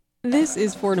This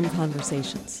is Fordham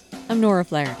Conversations. I'm Nora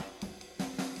Flaherty.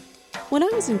 When I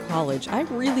was in college, I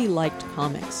really liked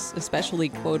comics, especially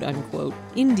quote-unquote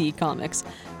indie comics,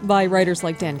 by writers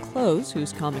like Dan Close,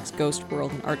 whose comics Ghost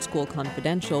World and Art School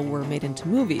Confidential were made into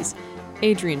movies,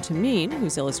 Adrian Tamine,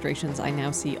 whose illustrations I now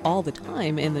see all the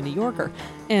time in The New Yorker,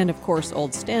 and of course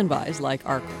old standbys like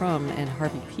R. Crumb and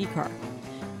Harvey Pekar.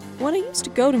 When I used to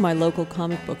go to my local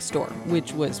comic book store,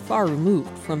 which was far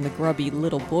removed from the grubby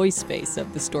little boy space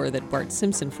of the store that Bart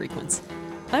Simpson frequents,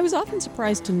 I was often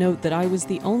surprised to note that I was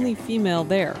the only female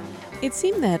there. It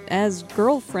seemed that as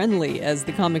girl-friendly as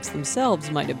the comics themselves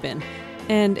might have been,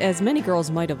 and as many girls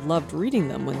might have loved reading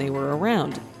them when they were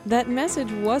around, that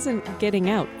message wasn't getting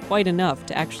out quite enough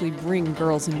to actually bring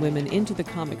girls and women into the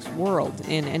comics world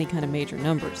in any kind of major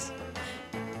numbers.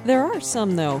 There are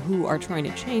some, though, who are trying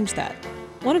to change that.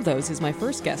 One of those is my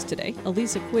first guest today,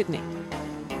 Elisa Quitney.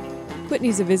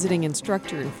 Quitney's a visiting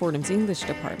instructor in Fordham's English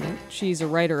department. She's a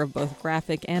writer of both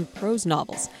graphic and prose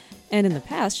novels. And in the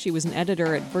past, she was an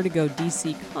editor at Vertigo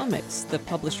DC Comics, the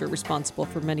publisher responsible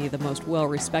for many of the most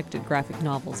well-respected graphic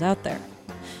novels out there.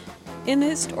 In the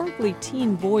historically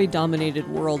teen boy-dominated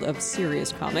world of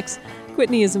serious comics,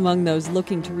 Quitney is among those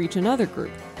looking to reach another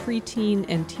group, preteen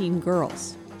and teen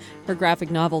girls. Her graphic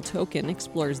novel Token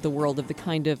explores the world of the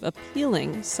kind of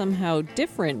appealing, somehow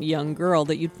different young girl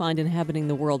that you'd find inhabiting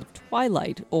the world of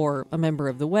Twilight or A Member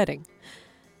of the Wedding.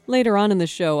 Later on in the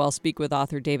show, I'll speak with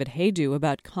author David Hajdu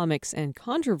about comics and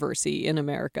controversy in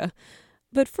America.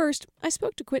 But first, I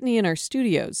spoke to Quitney in our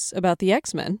studios about the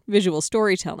X-Men, visual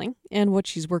storytelling, and what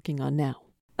she's working on now.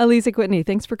 Elisa Quitney,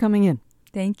 thanks for coming in.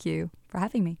 Thank you for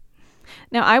having me.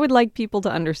 Now, I would like people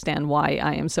to understand why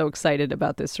I am so excited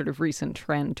about this sort of recent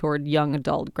trend toward young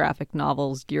adult graphic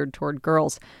novels geared toward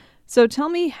girls. So tell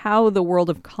me how the world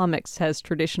of comics has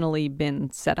traditionally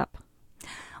been set up.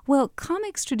 Well,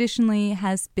 comics traditionally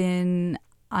has been,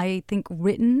 I think,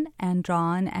 written and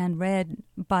drawn and read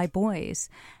by boys.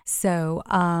 So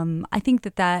I think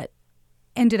that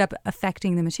ended up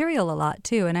affecting the material a lot,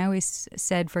 too. And I always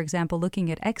said, for example,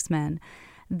 looking at X-Men,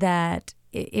 that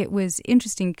it was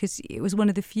interesting because it was one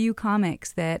of the few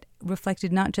comics that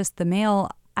reflected not just the male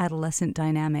adolescent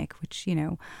dynamic, which,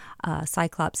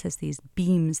 Cyclops has these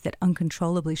beams that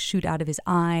uncontrollably shoot out of his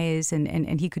eyes,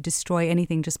 and he could destroy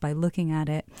anything just by looking at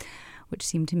it, which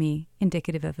seemed to me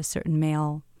indicative of a certain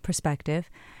male perspective.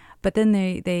 But then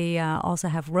they also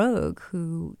have Rogue,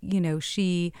 who,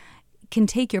 she can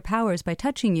take your powers by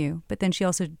touching you, but then she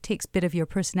also takes a bit of your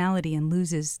personality and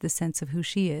loses the sense of who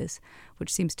she is, which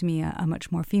seems to me a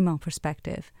much more female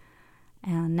perspective.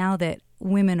 And now that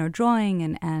women are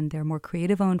drawing and they're more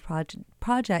creative-owned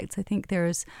projects, I think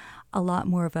there's a lot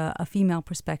more of a female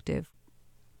perspective.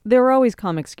 There were always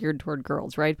comics geared toward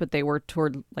girls, right? But they were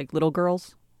toward, little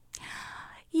girls?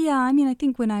 Yeah, I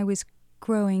think when I was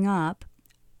growing up,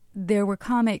 there were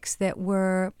comics that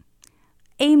were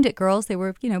aimed at girls. They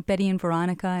were, Betty and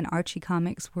Veronica and Archie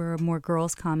comics were more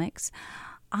girls' comics.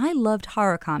 I loved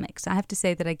horror comics. I have to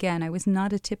say that, again, I was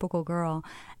not a typical girl.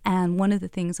 And one of the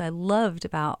things I loved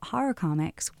about horror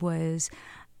comics was,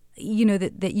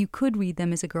 that you could read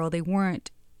them as a girl. They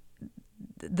weren't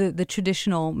the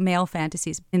traditional male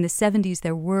fantasies. In the 70s,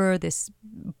 there were this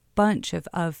bunch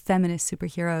of feminist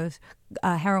superheroes,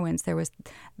 heroines. There was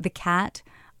the Cat,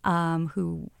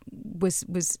 who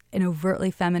was an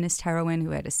overtly feminist heroine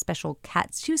who had a special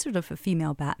cat. She was sort of a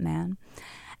female Batman.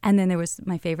 And then there was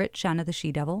my favorite, Shanna the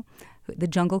She-Devil, the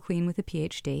Jungle Queen with a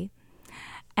PhD.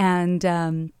 And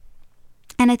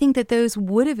I think that those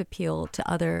would have appealed to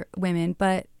other women,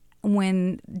 but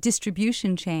when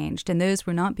distribution changed and those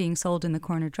were not being sold in the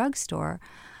corner drugstore,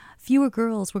 fewer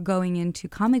girls were going into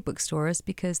comic book stores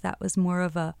because that was more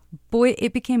of a boy.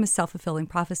 It became a self-fulfilling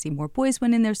prophecy. More boys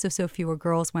went in there, so fewer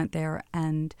girls went there,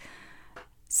 and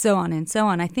so on and so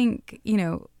on. I think,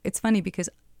 it's funny because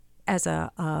as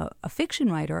a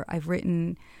fiction writer, I've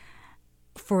written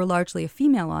for largely a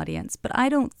female audience, but I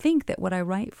don't think that what I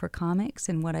write for comics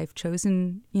and what I've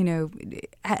chosen,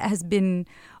 has been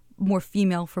more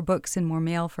female for books and more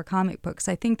male for comic books.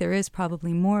 I think there is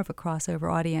probably more of a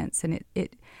crossover audience, and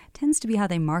it tends to be how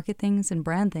they market things and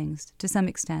brand things to some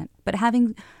extent. But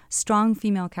having strong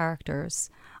female characters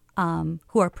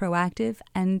who are proactive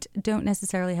and don't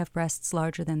necessarily have breasts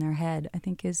larger than their head, I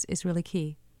think is really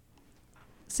key.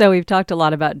 So we've talked a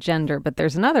lot about gender, but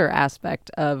there's another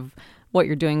aspect of what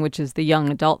you're doing, which is the young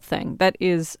adult thing. That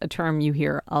is a term you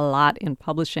hear a lot in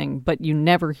publishing, but you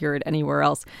never hear it anywhere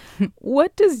else.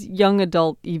 What does young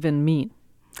adult even mean?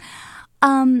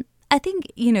 I think,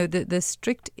 the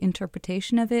strict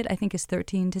interpretation of it, I think, is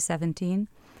 13 to 17.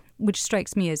 which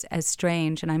strikes me as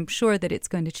strange. And I'm sure that it's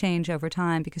going to change over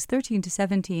time, because 13 to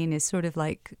 17 is sort of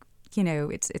like,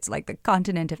 it's like the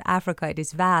continent of Africa. It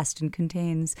is vast and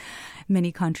contains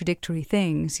many contradictory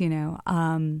things,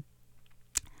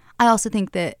 I also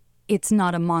think that it's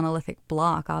not a monolithic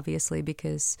block, obviously,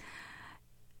 because,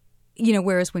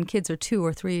 whereas when kids are 2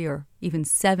 or 3 or even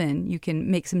 7, you can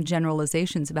make some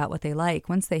generalizations about what they like.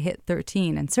 Once they hit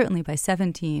 13, and certainly by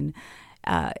 17,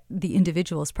 the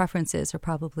individual's preferences are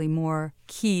probably more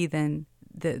key than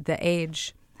the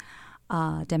age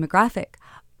demographic.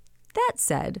 That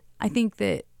said, I think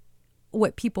that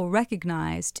what people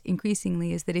recognized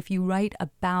increasingly is that if you write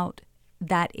about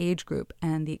that age group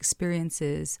and the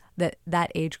experiences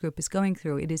that age group is going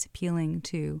through, it is appealing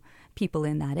to people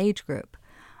in that age group.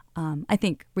 I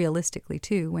think realistically,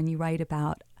 too, when you write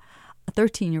about a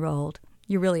 13-year-old,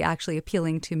 you're really actually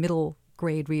appealing to middle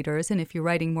grade readers. And if you're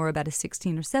writing more about a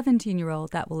 16 or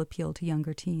 17-year-old, that will appeal to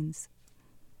younger teens.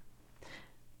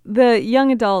 The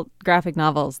young adult graphic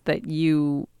novels that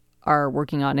you are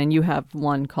working on, and you have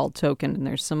one called Token, and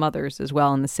there's some others as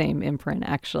well in the same imprint,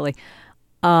 actually.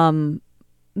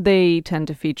 They tend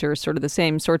to feature sort of the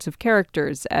same sorts of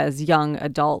characters as young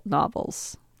adult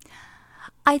novels.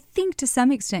 I think to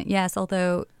some extent, yes,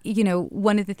 although,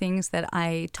 one of the things that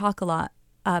I talk a lot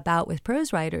about with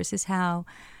prose writers is how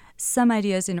some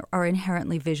ideas are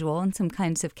inherently visual and some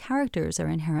kinds of characters are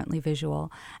inherently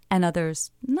visual and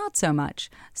others not so much.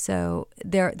 So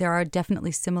there are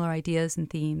definitely similar ideas and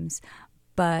themes,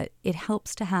 but it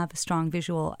helps to have a strong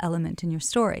visual element in your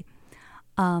story.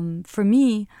 For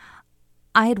me,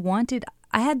 I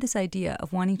had this idea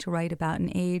of wanting to write about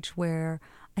an age where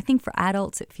I think for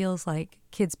adults it feels like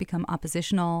kids become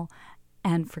oppositional,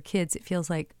 and for kids it feels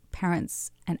like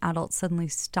parents and adults suddenly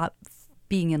stop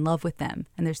being in love with them,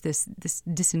 and there's this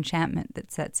disenchantment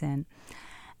that sets in.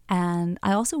 And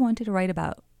I also wanted to write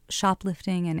about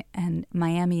shoplifting and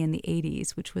Miami in the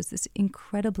 80s, which was this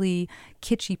incredibly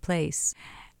kitschy place.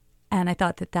 And I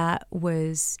thought that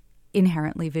was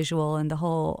inherently visual, and the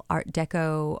whole Art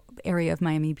Deco area of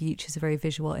Miami Beach is a very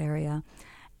visual area.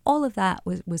 All of that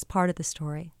was part of the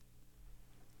story.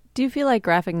 Do you feel like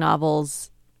graphic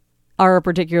novels are a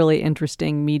particularly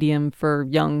interesting medium for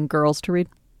young girls to read?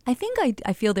 I think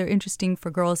I feel they're interesting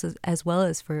for girls as well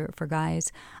as for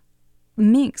guys.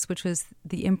 Minx, which was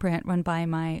the imprint run by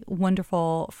my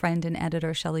wonderful friend and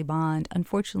editor, Shelley Bond,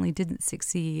 unfortunately didn't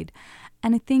succeed.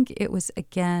 And I think it was,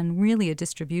 again, really a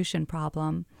distribution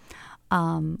problem.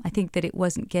 I think that it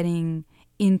wasn't getting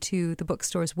into the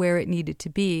bookstores where it needed to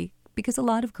be, because a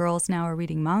lot of girls now are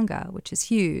reading manga, which is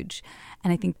huge.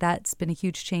 And I think that's been a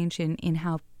huge change in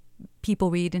how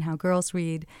people read and how girls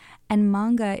read. And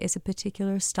manga is a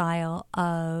particular style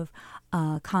of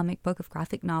comic book, of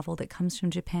graphic novel that comes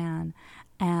from Japan.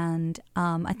 And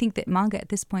I think that manga at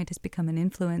this point has become an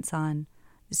influence on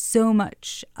so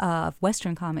much of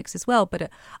Western comics as well. But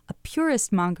a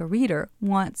purist manga reader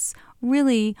wants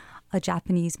really a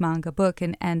Japanese manga book.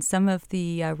 And some of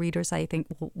the readers, I think,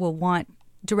 will want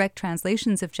direct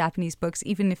translations of Japanese books,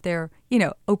 even if they're,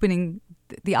 opening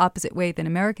the opposite way than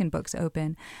American books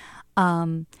open.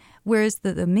 Whereas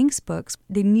the Minx books,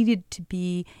 they needed to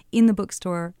be in the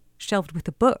bookstore shelved with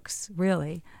the books,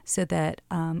 really, so that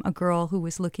a girl who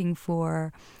was looking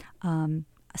for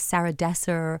Sarah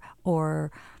Desser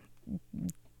or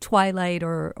Twilight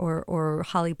or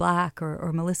Holly Black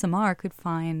or Melissa Marr could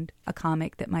find a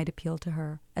comic that might appeal to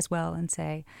her as well and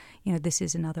say, this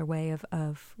is another way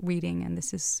of reading, and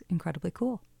this is incredibly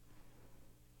cool.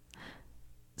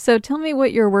 So tell me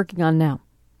what you're working on now.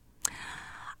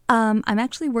 I'm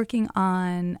actually working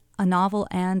on a novel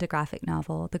and a graphic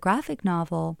novel. The graphic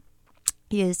novel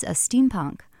is a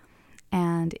steampunk,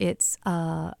 and it's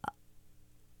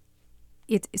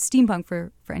steampunk,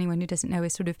 for anyone who doesn't know,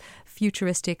 is sort of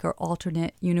futuristic or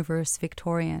alternate universe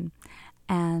Victorian.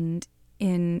 And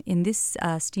in this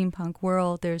steampunk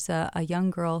world, there's a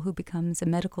young girl who becomes a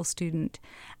medical student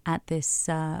at this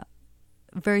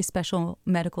very special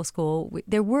medical school.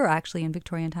 There were actually in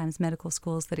Victorian times medical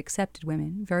schools that accepted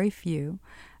women, very few.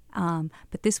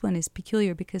 But this one is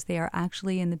peculiar because they are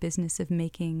actually in the business of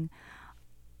making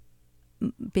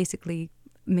basically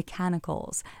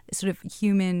mechanicals, sort of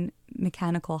human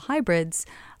mechanical hybrids,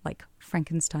 like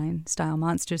Frankenstein-style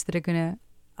monsters that are going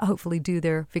to hopefully do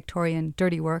their Victorian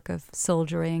dirty work of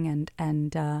soldiering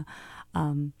and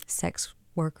sex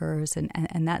workers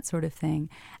and that sort of thing.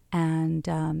 And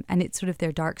it's sort of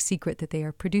their dark secret that they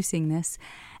are producing this.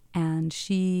 And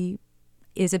she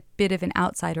is a bit of an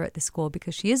outsider at the school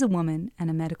because she is a woman and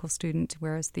a medical student,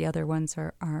 whereas the other ones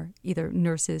are either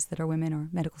nurses that are women or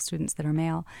medical students that are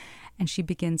male. And she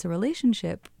begins a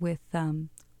relationship with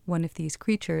one of these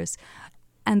creatures.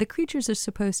 And the creatures are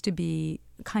supposed to be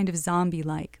kind of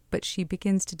zombie-like, but she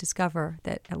begins to discover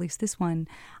that at least this one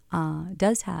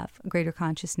does have a greater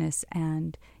consciousness,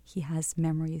 and he has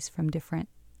memories from different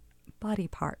body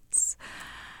parts.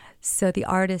 So the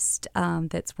artist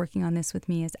that's working on this with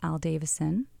me is Al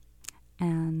Davison,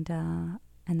 and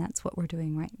that's what we're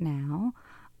doing right now.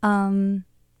 And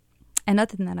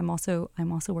other than that, I'm also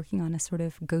working on a sort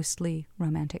of ghostly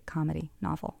romantic comedy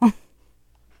novel.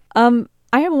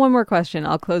 I have one more question.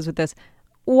 I'll close with this.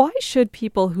 Why should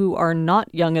people who are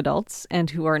not young adults and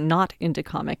who are not into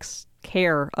comics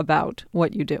care about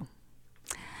what you do?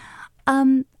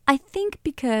 I think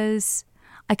because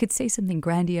I could say something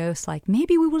grandiose like,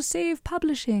 maybe we will save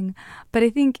publishing. But I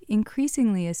think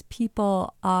increasingly as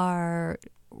people are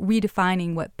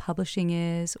redefining what publishing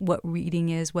is, what reading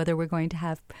is, whether we're going to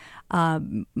have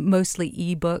mostly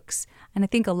ebooks. And I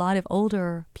think a lot of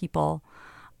older people,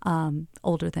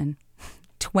 older than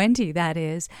 20, that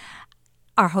is,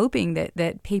 are hoping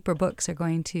that paper books are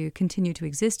going to continue to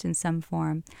exist in some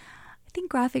form. I think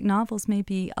graphic novels may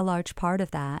be a large part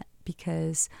of that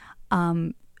because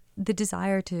the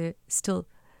desire to still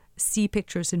see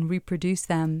pictures and reproduce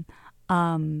them,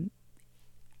 I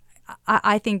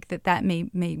think that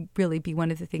may really be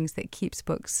one of the things that keeps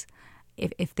books,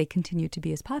 if they continue to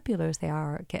be as popular as they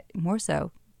are, get more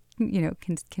so,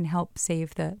 can help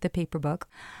save the paper book.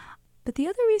 But the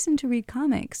other reason to read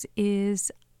comics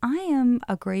is I am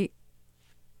a great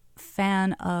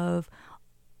fan of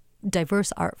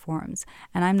diverse art forms.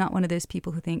 And I'm not one of those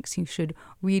people who thinks you should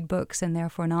read books and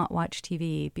therefore not watch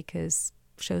TV because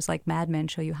shows like Mad Men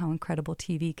show you how incredible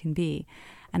TV can be.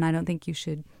 And I don't think you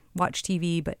should watch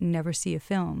TV but never see a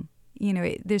film.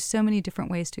 There's so many different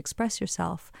ways to express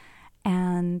yourself.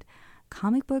 And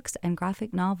comic books and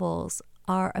graphic novels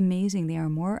are amazing. They are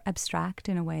more abstract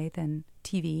in a way than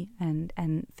TV and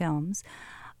films,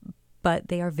 but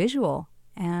they are visual.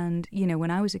 And,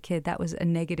 when I was a kid, that was a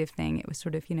negative thing. It was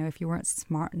sort of, if you weren't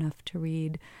smart enough to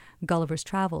read Gulliver's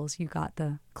Travels, you got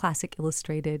the classic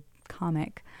illustrated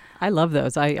comic. I love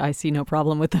those. I see no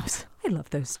problem with those. I love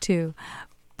those too.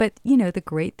 But, the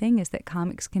great thing is that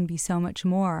comics can be so much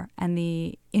more. And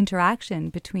the interaction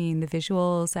between the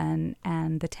visuals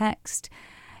and the text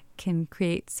can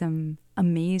create some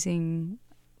amazing,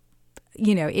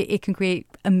 it can create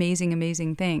amazing,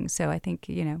 amazing things. So I think,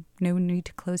 no need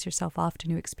to close yourself off to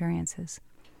new experiences.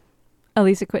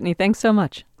 Alisa Quittney, thanks so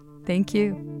much. Thank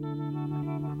you.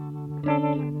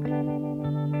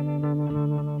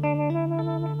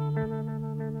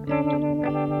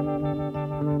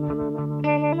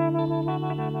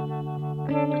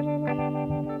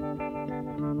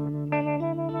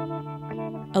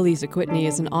 Alisa Quittney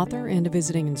is an author and a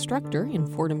visiting instructor in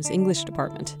Fordham's English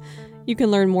department. You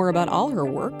can learn more about all her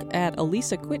work at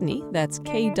Alisa Quittney, that's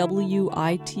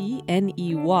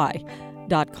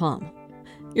KWITNEY.com.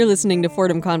 You're listening to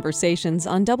Fordham Conversations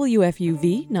on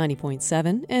WFUV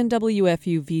 90.7 and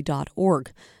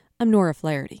WFUV.org. I'm Nora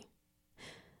Flaherty.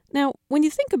 Now, when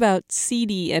you think about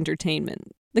seedy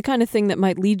entertainment, the kind of thing that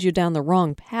might lead you down the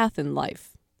wrong path in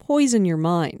life, poison your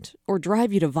mind, or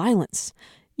drive you to violence,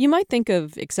 you might think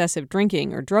of excessive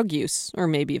drinking or drug use, or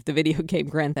maybe of the video game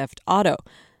Grand Theft Auto.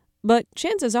 But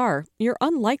chances are, you're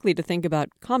unlikely to think about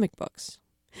comic books.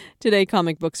 Today,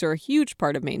 comic books are a huge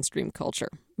part of mainstream culture,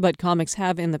 but comics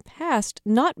have in the past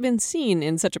not been seen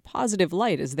in such a positive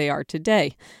light as they are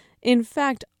today. In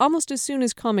fact, almost as soon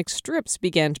as comic strips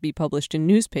began to be published in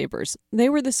newspapers, they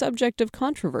were the subject of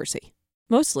controversy.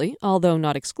 Mostly, although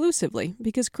not exclusively,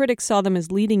 because critics saw them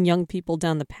as leading young people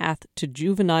down the path to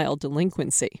juvenile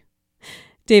delinquency.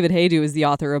 David Hajdu is the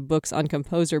author of books on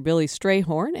composer Billy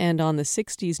Strayhorn and on the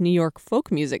 60s New York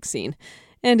folk music scene.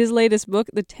 And his latest book,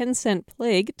 The 10-Cent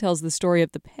Plague, tells the story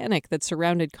of the panic that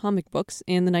surrounded comic books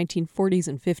in the 1940s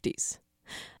and 50s.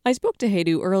 I spoke to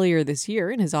Hajdu earlier this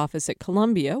year in his office at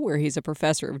Columbia, where he's a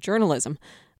professor of journalism.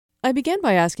 I began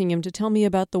by asking him to tell me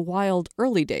about the wild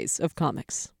early days of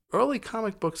comics. Early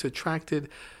comic books attracted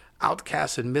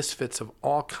outcasts and misfits of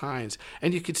all kinds,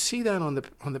 and you could see that on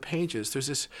the pages. There's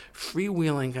this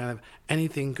freewheeling kind of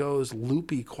anything goes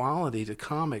loopy quality to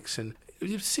comics, and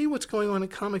you see what's going on in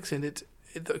comics, and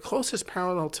the closest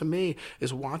parallel to me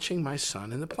is watching my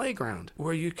son in the playground,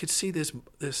 where you could see this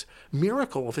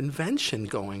miracle of invention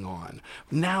going on.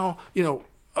 Now,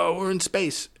 oh, we're in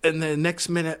space, and the next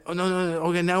minute, oh, no,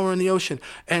 okay, now we're in the ocean,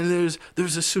 and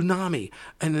there's a tsunami,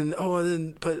 and then,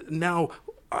 but now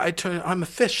I'm a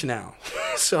fish now,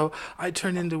 so I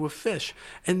turn into a fish.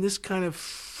 And this kind of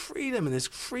freedom and this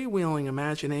freewheeling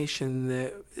imagination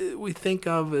that we think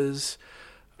of as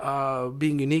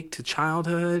being unique to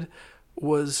childhood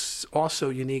was also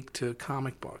unique to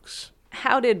comic books.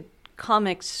 How did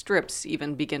comic strips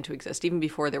even begin to exist, even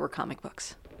before there were comic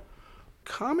books?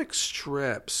 Comic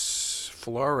strips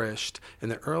flourished in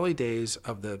the early days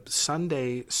of the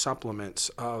Sunday supplements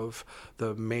of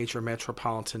the major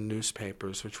metropolitan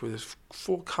newspapers, which were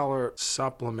full-color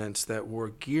supplements that were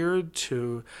geared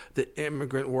to the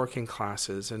immigrant working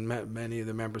classes, and many of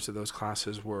the members of those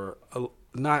classes were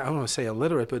not, I don't want to say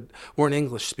illiterate, but weren't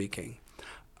English-speaking.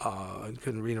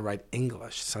 Couldn't read or write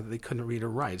English. It's not that they couldn't read or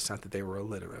write. It's not that they were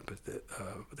illiterate, but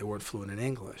they weren't fluent in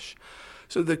English.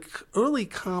 So the early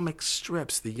comic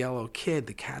strips, the Yellow Kid,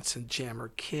 the Katzenjammer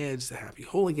Kids, the Happy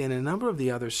Hooligan, and a number of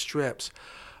the other strips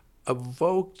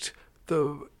evoked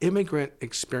the immigrant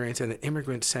experience and the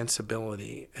immigrant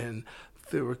sensibility. And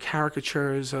there were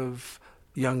caricatures of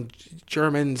young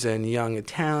Germans and young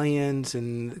Italians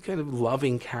and kind of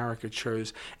loving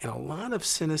caricatures, and a lot of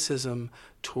cynicism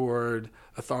toward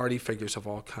authority figures of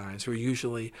all kinds, who are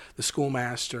usually the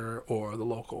schoolmaster or the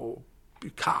local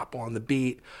cop on the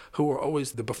beat, who were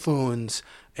always the buffoons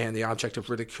and the object of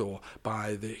ridicule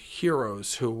by the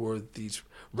heroes, who were these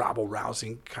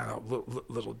rabble-rousing kind of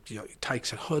little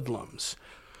tykes and hoodlums.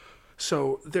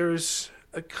 So there's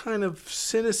a kind of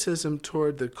cynicism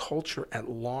toward the culture at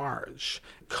large,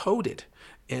 coded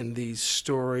in these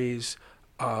stories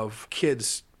of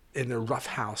kids in their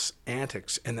roughhouse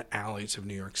antics in the alleys of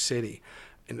New York City.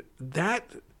 And that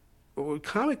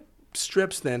comic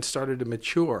strips then started to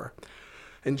mature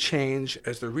and change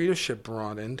as the readership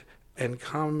broadened, and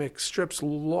comic strips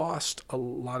lost a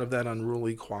lot of that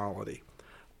unruly quality.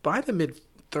 By the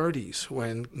mid-30s,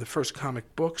 when the first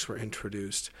comic books were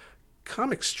introduced,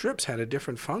 comic strips had a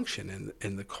different function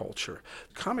in the culture.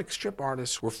 Comic strip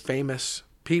artists were famous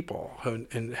people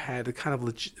and had a kind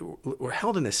of were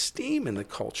held in esteem in the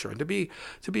culture. And to be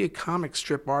a comic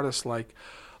strip artist like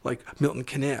Milton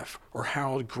Caniff or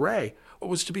Harold Gray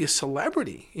was to be a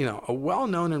celebrity, a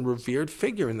well-known and revered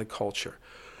figure in the culture.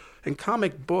 And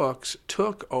comic books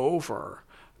took over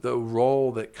the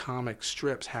role that comic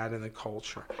strips had in the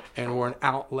culture and were an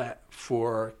outlet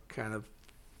for kind of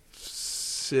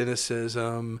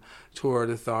cynicism toward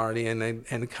authority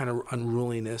and kind of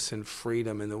unruliness and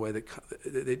freedom in the way that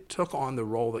they took on the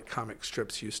role that comic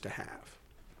strips used to have.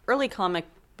 Early comic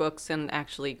books, and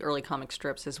actually early comic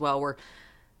strips as well,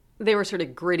 they were sort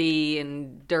of gritty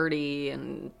and dirty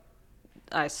and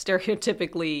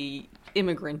stereotypically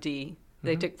immigrant-y.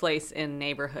 They took place in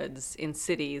neighborhoods, in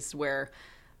cities where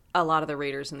a lot of the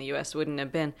readers in the U.S. wouldn't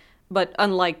have been. But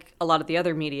unlike a lot of the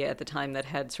other media at the time that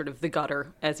had sort of the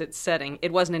gutter as its setting,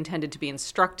 it wasn't intended to be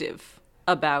instructive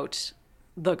about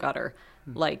the gutter,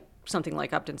 like something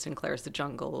like Upton Sinclair's The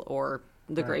Jungle or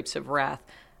The Grapes of Wrath.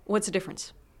 What's the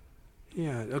difference?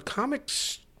 Yeah, comic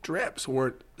strips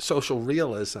weren't social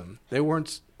realism. They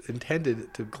weren't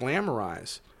intended to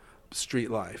glamorize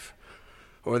street life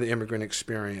or the immigrant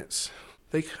experience.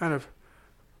 They kind of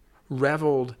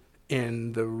reveled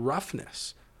in the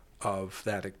roughness of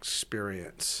that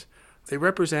experience. They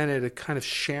represented a kind of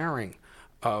sharing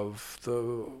of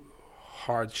the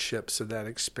hardships of that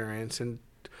experience and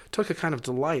took a kind of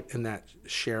delight in that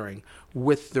sharing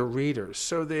with the readers.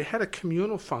 So they had a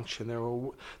communal function.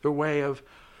 Their way of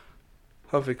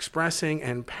expressing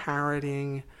and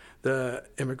parroting the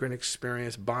immigrant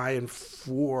experience by and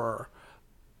for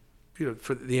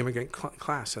the immigrant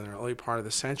class in the early part of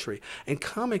the century. And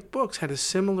comic books had a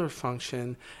similar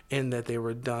function in that they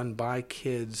were done by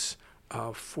kids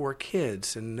for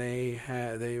kids, and they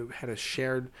had a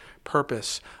shared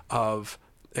purpose of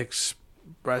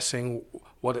expressing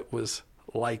what it was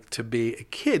like to be a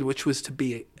kid, which was to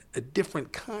be a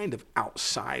different kind of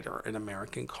outsider in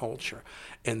American culture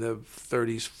in the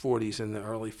 30s, 40s, and the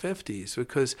early 50s,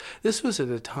 because this was at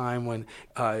a time when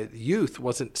youth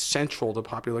wasn't central to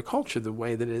popular culture the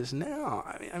way that it is now.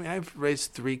 I mean, I've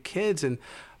raised 3 kids, and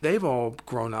they've all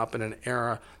grown up in an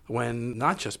era when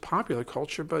not just popular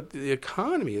culture, but the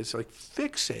economy is like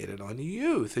fixated on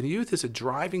youth, and youth is a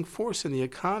driving force in the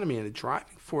economy and a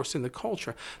driving force in the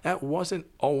culture. That wasn't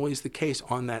always the case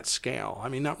on that scale. I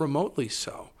mean, not remotely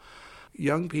so.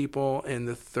 Young people in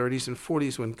the 30s and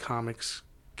 40s, when comics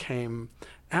came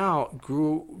out,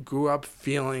 grew up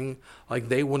feeling like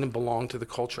they wouldn't belong to the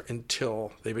culture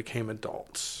until they became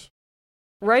adults.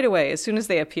 Right away, as soon as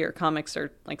they appear, comics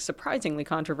are like surprisingly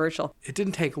controversial. It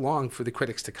didn't take long for the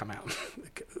critics to come out.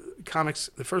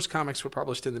 The first comics were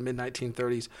published in the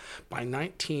mid-1930s. By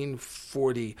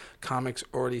 1940, comics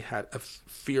already had a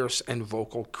fierce and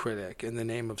vocal critic in the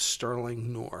name of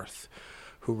Sterling North,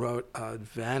 who wrote a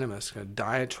venomous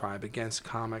diatribe against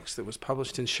comics that was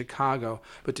published in Chicago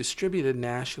but distributed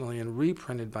nationally and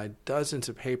reprinted by dozens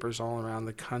of papers all around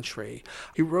the country.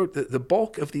 He wrote that the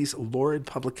bulk of these lurid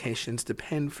publications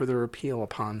depend for their appeal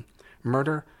upon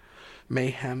murder,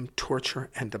 mayhem, torture,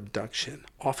 and abduction,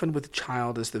 often with a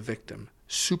child as the victim.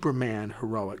 Superman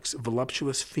heroics,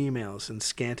 voluptuous females in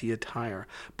scanty attire,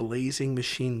 blazing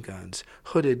machine guns,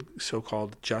 hooded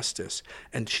so-called justice,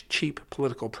 and cheap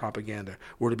political propaganda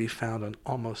were to be found on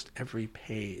almost every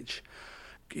page.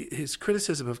 His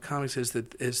criticism of comics is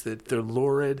that they're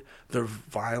lurid, they're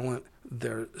violent,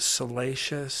 they're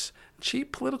salacious.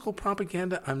 Cheap political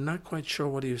propaganda, I'm not quite sure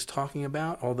what he was talking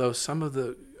about, although some of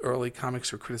the early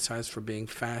comics were criticized for being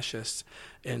fascist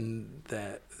and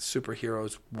that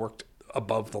superheroes worked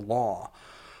above the law.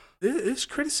 This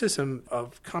criticism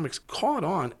of comics caught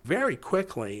on very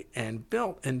quickly and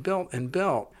built and built and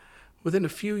built. Within a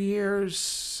few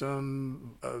years,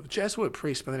 a Jesuit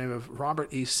priest by the name of Robert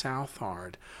E.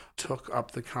 Southard took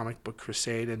up the comic book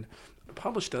crusade and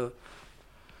published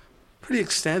pretty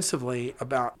extensively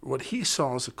about what he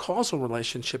saw as a causal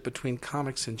relationship between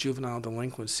comics and juvenile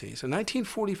delinquencies. In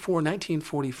 1944,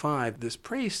 1945, this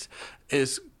priest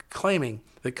is claiming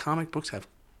that comic books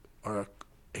are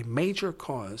a major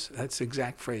cause, that's the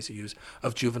exact phrase he used,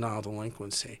 of juvenile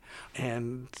delinquency.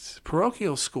 And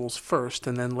parochial schools first,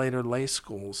 and then later lay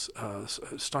schools,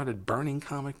 started burning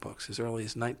comic books as early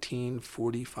as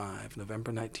 1945,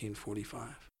 November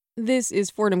 1945. This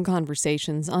is Fordham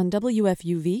Conversations on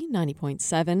WFUV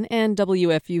 90.7 and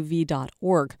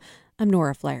WFUV.org. I'm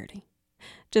Nora Flaherty.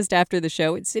 Just after the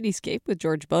show at Cityscape with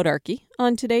George Bodarky.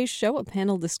 On today's show, a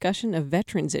panel discussion of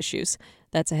veterans issues.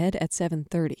 That's ahead at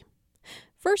 7:30.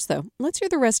 First, though, let's hear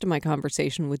the rest of my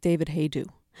conversation with David Hajdu.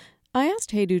 I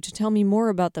asked Hajdu to tell me more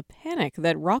about the panic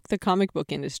that rocked the comic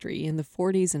book industry in the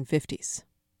 40s and 50s.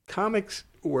 Comics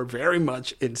were very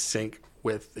much in sync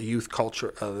with the youth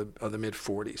culture of the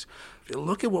mid-40s. If you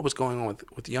look at what was going on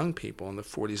with young people in the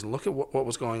 40s and look at what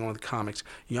was going on with comics,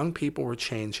 young people were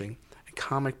changing, and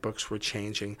comic books were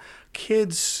changing.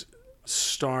 Kids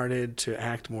started to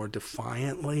act more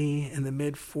defiantly in the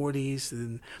mid-40s,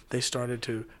 and they started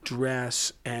to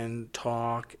dress and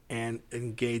talk and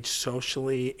engage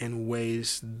socially in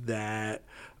ways that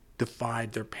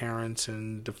defied their parents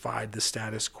and defied the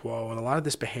status quo. And a lot of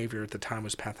this behavior at the time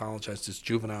was pathologized as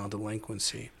juvenile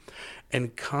delinquency.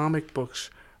 And comic books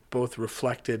both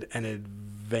reflected and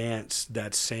advanced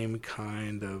that same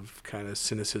kind of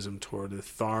cynicism toward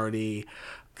authority,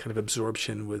 kind of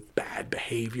absorption with bad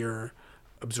behavior,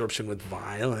 absorption with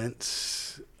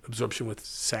violence, absorption with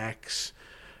sex.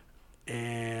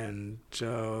 And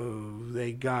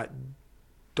they got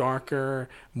darker,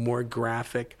 more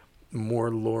graphic,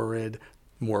 more lurid,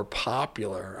 more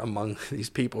popular among these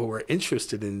people who were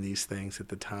interested in these things at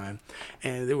the time.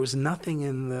 And there was nothing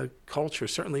in the culture,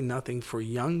 certainly nothing for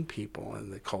young people in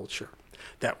the culture,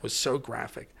 that was so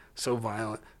graphic, so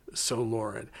violent, so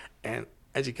lurid. And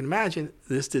as you can imagine,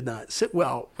 this did not sit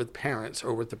well with parents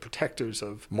or with the protectors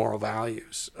of moral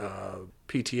values,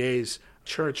 PTAs,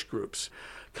 church groups.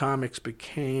 Comics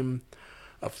became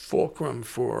a fulcrum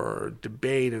for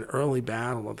debate and early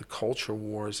battle of the culture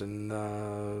wars, and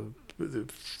the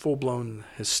full-blown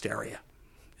hysteria,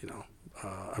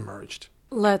 emerged.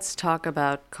 Let's talk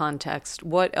about context.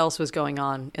 What else was going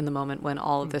on in the moment when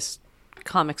all of this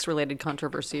comics-related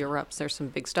controversy erupts? There's some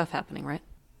big stuff happening, right?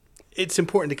 It's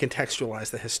important to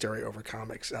contextualize the hysteria over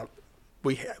comics.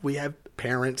 We have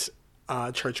parents,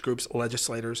 church groups,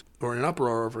 legislators who are in an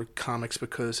uproar over comics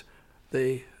because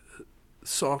they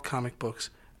saw comic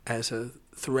books as a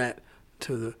threat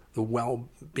to the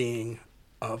well-being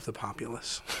of the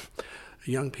populace,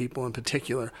 young people in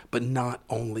particular, but not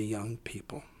only young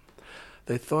people.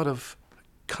 They thought of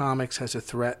comics as a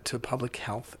threat to public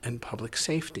health and public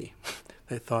safety.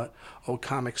 They thought,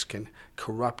 comics can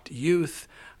corrupt youth,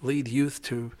 lead youth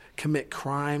to commit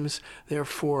crimes,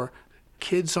 therefore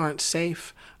kids aren't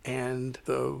safe, and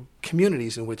the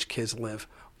communities in which kids live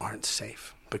aren't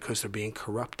safe because they're being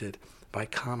corrupted by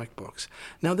comic books.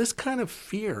 Now, this kind of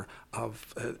fear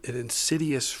of an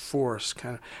insidious force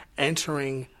kind of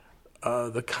entering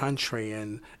the country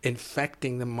and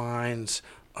infecting the minds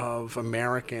of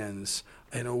Americans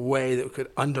in a way that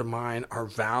could undermine our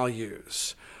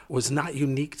values was not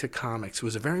unique to comics. It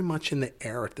was very much in the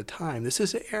air at the time. This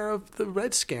is the era of the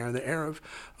Red Scare, the era of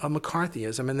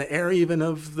McCarthyism, and the era even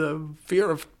of the fear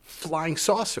of flying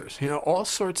saucers. All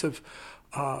sorts of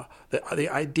the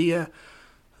idea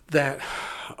that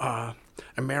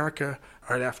America,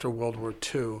 right after World War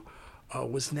II,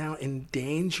 was now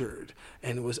endangered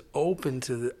and was open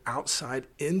to the outside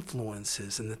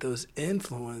influences, and that those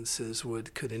influences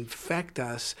could infect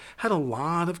us, had a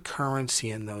lot of currency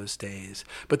in those days.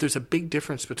 But there's a big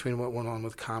difference between what went on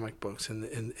with comic books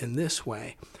in this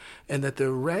way, and that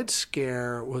the Red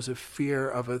Scare was a fear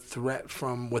of a threat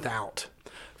from without.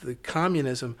 The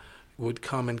communism would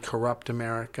come and corrupt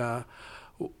America.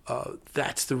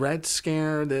 That's the Red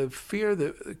Scare. The fear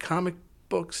that comic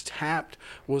books tapped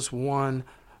was one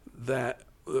that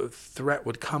the threat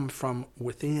would come from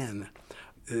within.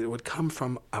 It would come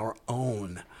from our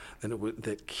own.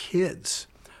 That kids,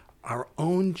 our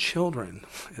own children,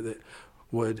 that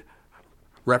would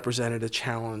represented a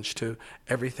challenge to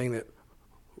everything that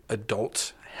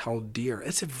adults held dear.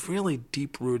 It's a really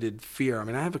deep-rooted fear. I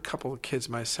mean, I have a couple of kids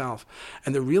myself,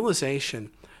 and the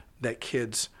realization that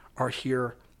kids are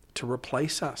here to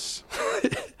replace us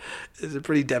is a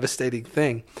pretty devastating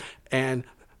thing. And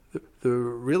the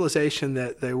realization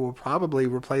that they will probably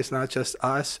replace not just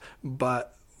us,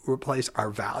 but replace our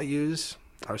values,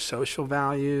 our social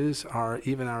values,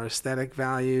 even our aesthetic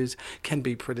values, can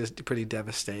be pretty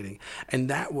devastating. And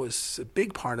that was a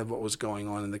big part of what was going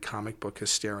on in the comic book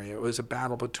hysteria. It was a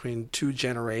battle between two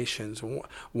generations.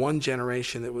 One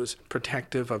generation that was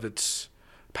protective of its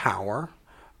power,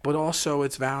 but also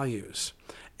its values.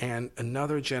 And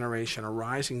another generation, a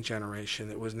rising generation,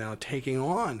 that was now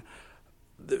that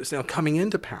was now coming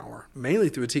into power, mainly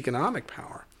through its economic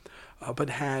power,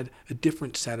 but had a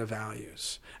different set of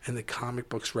values. And the comic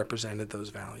books represented those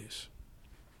values.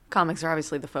 Comics are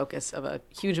obviously the focus of a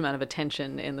huge amount of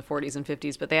attention in the 40s and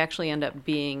 50s, but they actually end up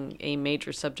being a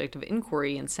major subject of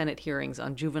inquiry in Senate hearings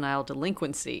on juvenile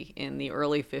delinquency in the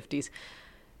early 50s.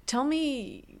 Tell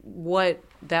me what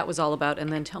that was all about,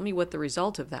 and then tell me what the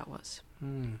result of that was.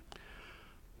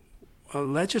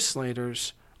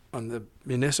 Legislators on the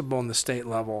municipal and the state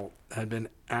level had been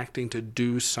acting to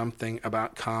do something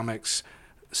about comics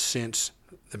since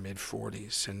the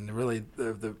mid-40s. And really,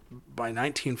 by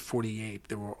 1948,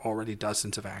 there were already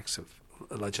dozens of acts of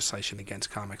legislation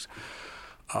against comics.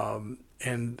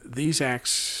 And these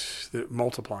acts that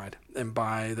multiplied. And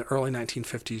by the early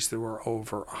 1950s, there were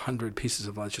over 100 pieces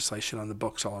of legislation on the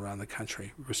books all around the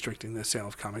country restricting the sale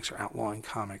of comics or outlawing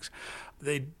comics.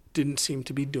 They didn't seem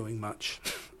to be doing much.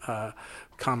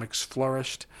 Comics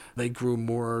flourished. They grew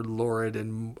more lurid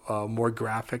and more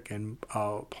graphic and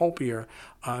pulpier.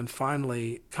 And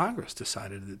finally, Congress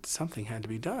decided that something had to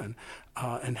be done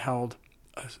and held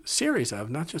a series of,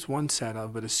 not just one set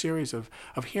of, but a series of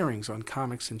hearings on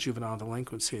comics and juvenile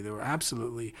delinquency. They were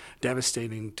absolutely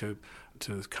devastating to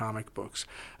comic books.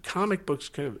 Comic books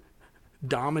kind of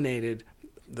dominated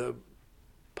the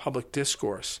public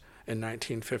discourse in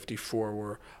 1954,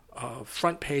 were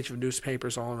front page of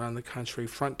newspapers all around the country,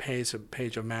 front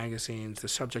page of magazines, the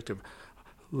subject of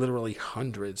literally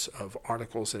hundreds of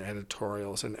articles and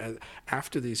editorials. And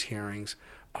after these hearings,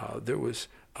 there was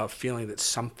a feeling that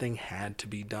something had to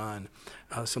be done.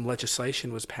 Some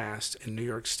legislation was passed in New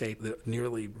York State that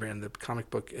nearly ran the comic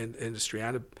book industry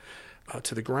out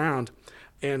to the ground,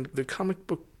 and the comic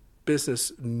book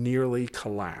business nearly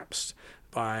collapsed.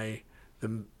 By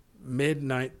the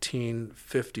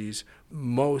mid-1950s,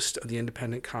 most of the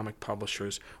independent comic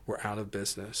publishers were out of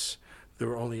business. There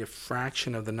were only a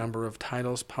fraction of the number of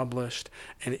titles published,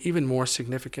 and even more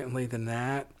significantly than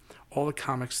that, all the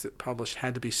comics that published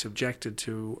had to be subjected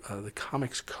to the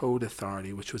Comics Code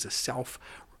Authority, which was a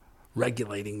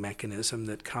self-regulating mechanism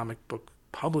that comic book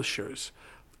publishers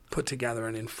put together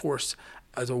and enforced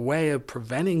as a way of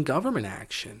preventing government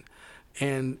action.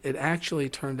 And it actually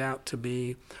turned out to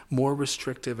be more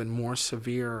restrictive and more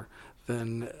severe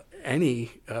than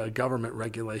any government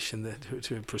regulation that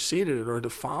to preceded it or to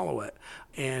follow it.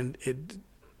 And it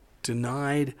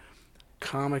denied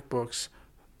comic books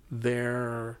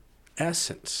their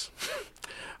essence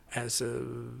as a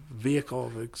vehicle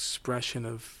of expression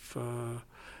of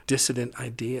dissident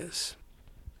ideas.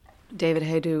 David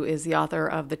Hajdu is the author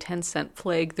of The 10-Cent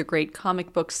Plague, The Great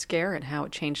Comic Book Scare and How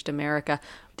It Changed America.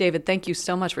 David, thank you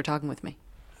so much for talking with me.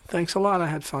 Thanks a lot. I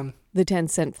had fun. The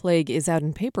 10-Cent Plague is out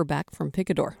in paperback from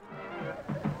Picador.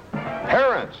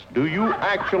 Parents, do you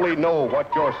actually know what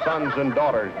your sons and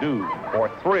daughters do for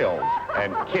thrills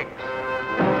and kicks?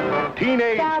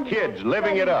 Teenage kids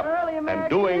living it up and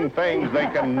doing things they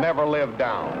can never live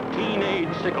down.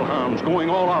 Teenage sickle hounds going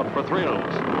all out for thrills.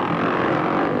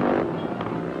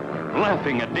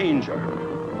 Laughing at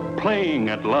danger. Playing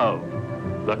at love.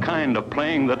 The kind of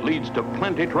playing that leads to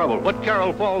plenty trouble. But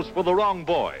Carol falls for the wrong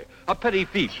boy. A petty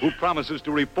thief who promises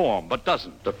to reform but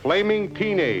doesn't. The Flaming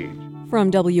Teenage. From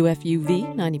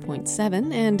WFUV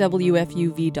 90.7 and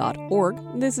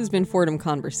WFUV.org, this has been Fordham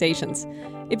Conversations.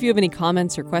 If you have any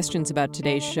comments or questions about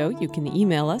today's show, you can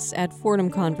email us at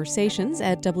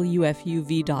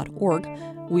fordhamconversations@wfuv.org.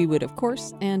 We would, of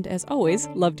course, and as always,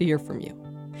 love to hear from you.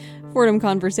 Fordham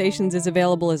Conversations is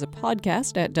available as a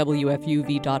podcast at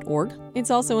WFUV.org.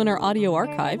 It's also in our audio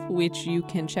archive, which you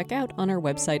can check out on our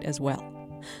website as well.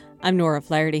 I'm Nora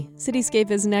Flaherty.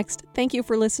 Cityscape is next. Thank you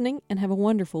for listening, and have a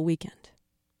wonderful weekend.